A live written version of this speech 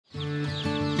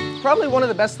Probably one of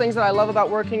the best things that I love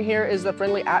about working here is the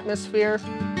friendly atmosphere.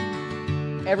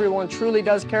 Everyone truly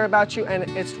does care about you, and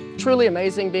it's truly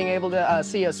amazing being able to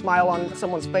see a smile on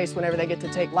someone's face whenever they get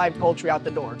to take live poultry out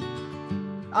the door.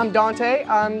 I'm Dante.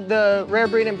 I'm the Rare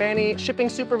Breed and Banny shipping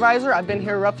supervisor. I've been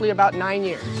here roughly about 9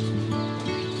 years.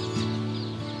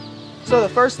 So the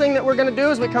first thing that we're gonna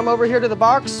do is we come over here to the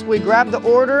box, we grab the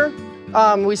order,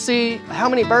 we see how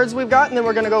many birds we've got, and then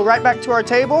we're gonna go right back to our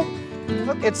table.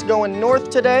 It's going north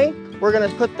today. We're gonna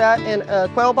put that in a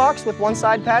quail box with one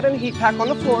side pad and a heat pack on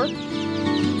the floor.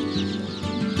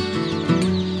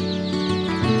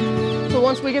 So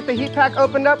once we get the heat pack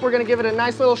opened up, we're gonna give it a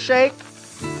nice little shake.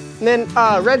 And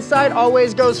then red side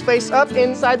always goes face up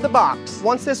inside the box.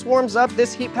 Once this warms up,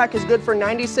 this heat pack is good for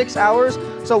 96 hours.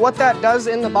 So what that does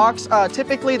in the box,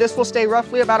 typically this will stay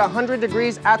roughly about 100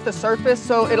 degrees at the surface.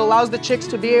 So it allows the chicks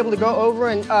to be able to go over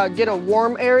and get a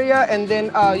warm area. And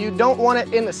then you don't want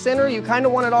it in the center. You kind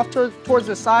of want it off towards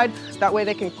the side. So that way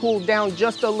they can cool down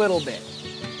just a little bit.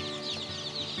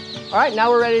 All right,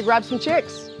 now we're ready to grab some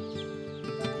chicks.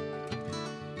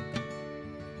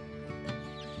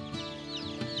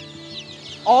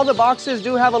 All the boxes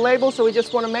do have a label, so we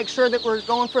just want to make sure that we're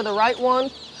going for the right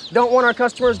one. Don't want our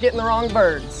customers getting the wrong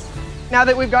birds. Now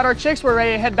that we've got our chicks, we're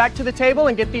ready to head back to the table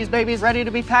and get these babies ready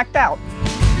to be packed out.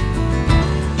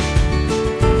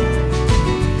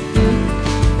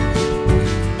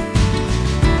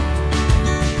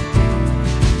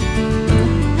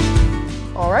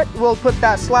 All right, we'll put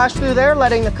that slash through there,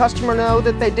 letting the customer know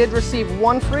that they did receive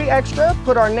one free extra.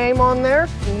 Put our name on there.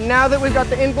 Now that we've got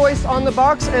the invoice on the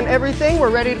box and everything, we're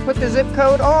ready to put the zip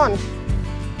code on.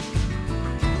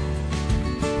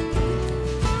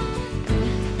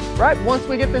 Right, once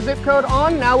we get the zip code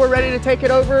on, now we're ready to take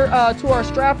it over to our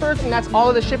strappers, and that's all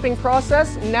of the shipping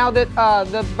process. Now that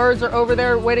the birds are over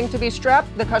there waiting to be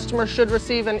strapped, the customer should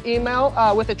receive an email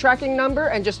with a tracking number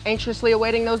and just anxiously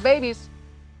awaiting those babies.